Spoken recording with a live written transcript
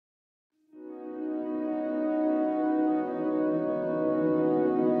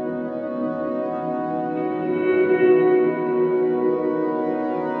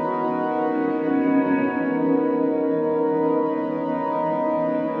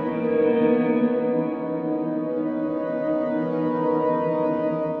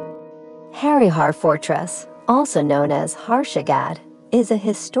Harihar Fortress, also known as Harshagad, is a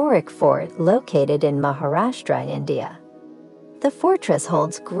historic fort located in Maharashtra, India. The fortress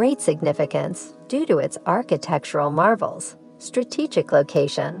holds great significance due to its architectural marvels, strategic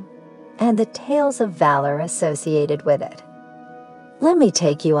location, and the tales of valor associated with it. Let me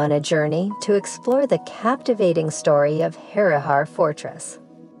take you on a journey to explore the captivating story of Harihar Fortress.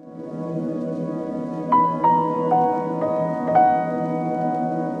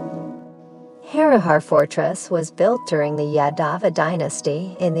 Harihar Fortress was built during the Yadava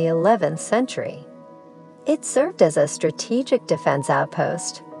dynasty in the 11th century. It served as a strategic defense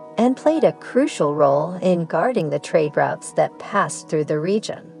outpost and played a crucial role in guarding the trade routes that passed through the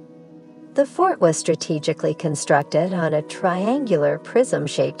region. The fort was strategically constructed on a triangular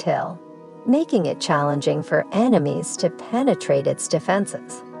prism-shaped hill, making it challenging for enemies to penetrate its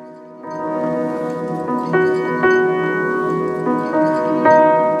defenses.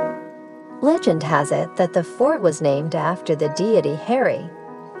 Legend has it that the fort was named after the deity Hari,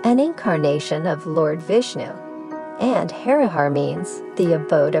 an incarnation of Lord Vishnu, and Harihar means the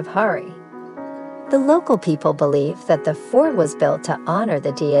abode of Hari. The local people believe that the fort was built to honor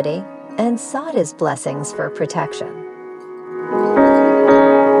the deity and sought his blessings for protection.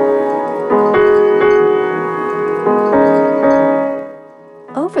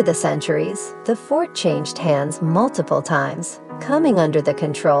 Over the centuries, the fort changed hands multiple times, coming under the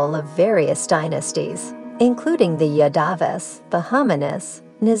control of various dynasties, including the Yadavas, Bahamanis,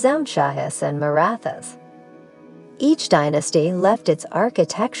 Nizamshahis, and Marathas. Each dynasty left its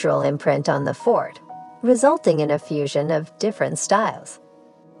architectural imprint on the fort, resulting in a fusion of different styles.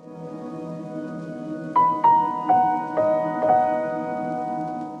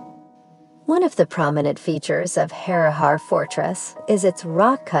 One of the prominent features of Harihar Fortress is its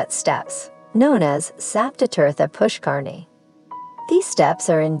rock-cut steps, known as Saptatirtha Pushkarni. These steps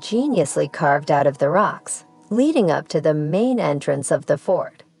are ingeniously carved out of the rocks, leading up to the main entrance of the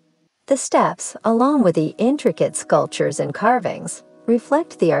fort. The steps, along with the intricate sculptures and carvings,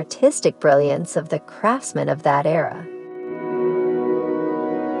 reflect the artistic brilliance of the craftsmen of that era.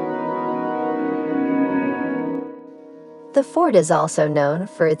 The fort is also known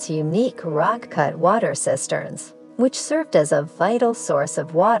for its unique rock-cut water cisterns, which served as a vital source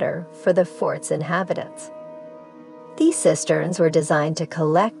of water for the fort's inhabitants. These cisterns were designed to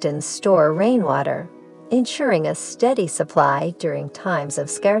collect and store rainwater, ensuring a steady supply during times of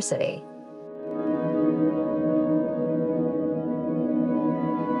scarcity.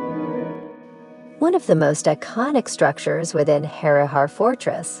 One of the most iconic structures within Harihar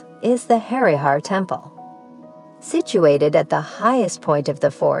Fortress is the Harihar Temple. Situated at the highest point of the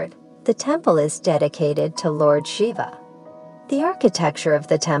fort, the temple is dedicated to Lord Shiva. The architecture of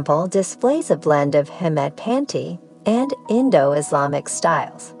the temple displays a blend of Hemat-Panti and Indo-Islamic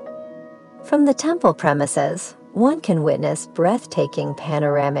styles. From the temple premises, one can witness breathtaking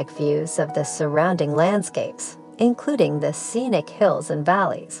panoramic views of the surrounding landscapes, including the scenic hills and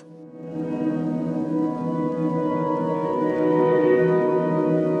valleys.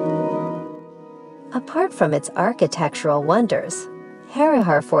 Apart from its architectural wonders,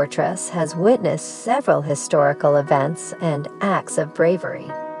 Harihar Fortress has witnessed several historical events and acts of bravery.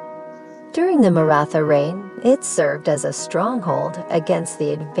 During the Maratha reign, it served as a stronghold against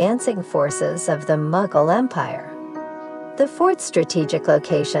the advancing forces of the Mughal Empire. The fort's strategic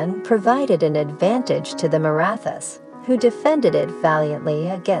location provided an advantage to the Marathas, who defended it valiantly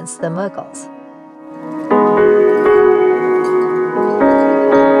against the Mughals.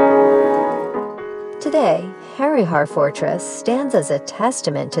 Today, Harihar Fortress stands as a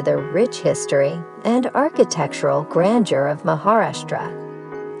testament to the rich history and architectural grandeur of Maharashtra.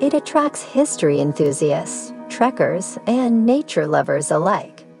 It attracts history enthusiasts, trekkers, and nature lovers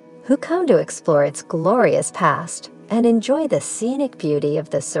alike, who come to explore its glorious past and enjoy the scenic beauty of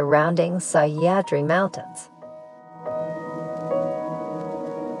the surrounding Sahyadri Mountains.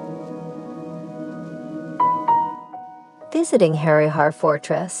 Visiting Harihar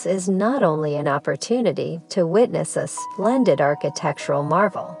Fortress is not only an opportunity to witness a splendid architectural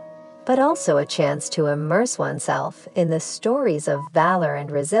marvel, but also a chance to immerse oneself in the stories of valor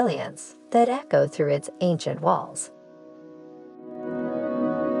and resilience that echo through its ancient walls.